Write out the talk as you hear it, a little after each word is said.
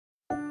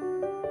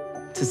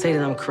To say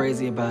that I'm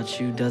crazy about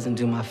you doesn't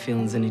do my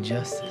feelings any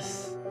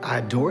justice. I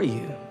adore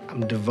you.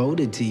 I'm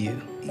devoted to you.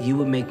 You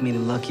would make me the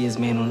luckiest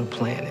man on the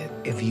planet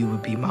if you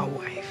would be my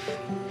wife.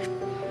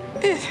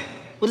 What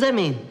does that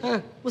mean?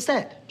 Huh? What's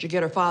that? Did you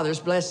get her father's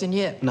blessing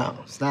yet? No,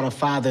 it's not her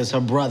father, it's her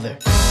brother.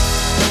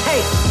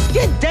 Hey,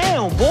 get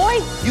down, boy!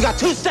 You got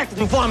 2 seconds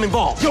before I'm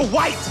involved. You're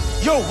white!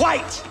 You're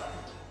white!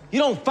 You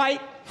don't fight.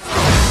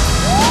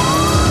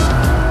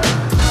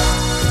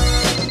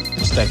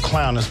 It's that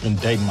clown that's been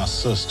dating my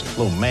sister,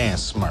 little man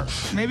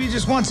Smurf. Maybe he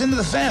just wants into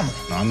the family.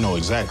 I know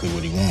exactly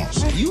what he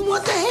wants. You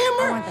want the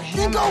hammer?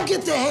 Then go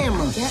get the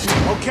hammer.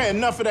 Okay,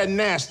 enough of that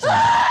nasty.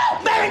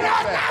 Baby, no,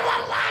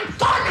 911!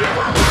 Call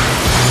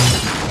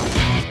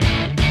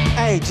 911!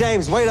 Hey,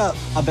 James, wait up.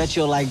 I bet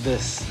you'll like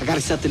this. I got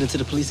accepted into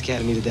the police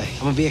academy today.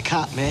 I'm gonna be a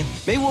cop, man.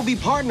 Maybe we'll be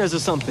partners or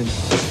something.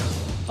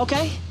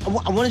 Okay? I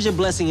wanted your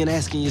blessing in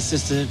asking your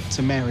sister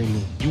to marry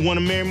me. You want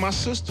to marry my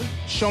sister?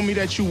 Show me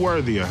that you're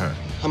worthy of her.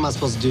 How am I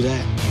supposed to do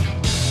that?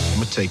 I'm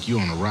gonna take you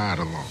on a ride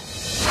along.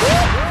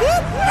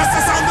 That's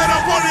the sound of the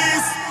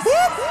police!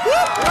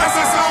 That's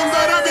the sound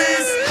of the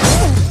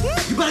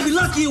beast! You better be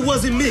lucky it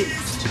wasn't me.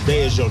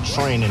 Today is your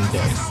training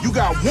day. You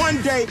got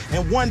 1 day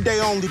and 1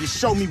 day only to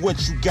show me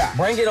what you got.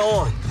 Bring it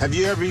on. Have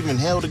you ever even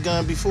held a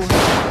gun before?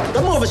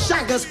 I'm more of a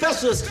shotgun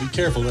specialist. Be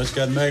careful, that's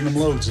got magnum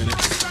loads in it.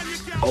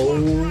 Oh,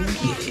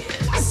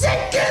 yeah. I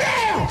said get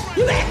down!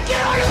 You better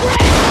get on the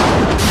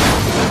ground!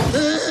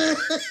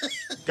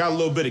 Got a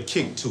little bit of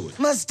kick to it.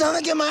 My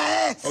stomach and my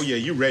ass. Oh yeah,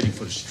 you ready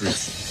for the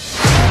streets.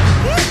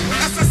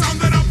 That's the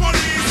sound of the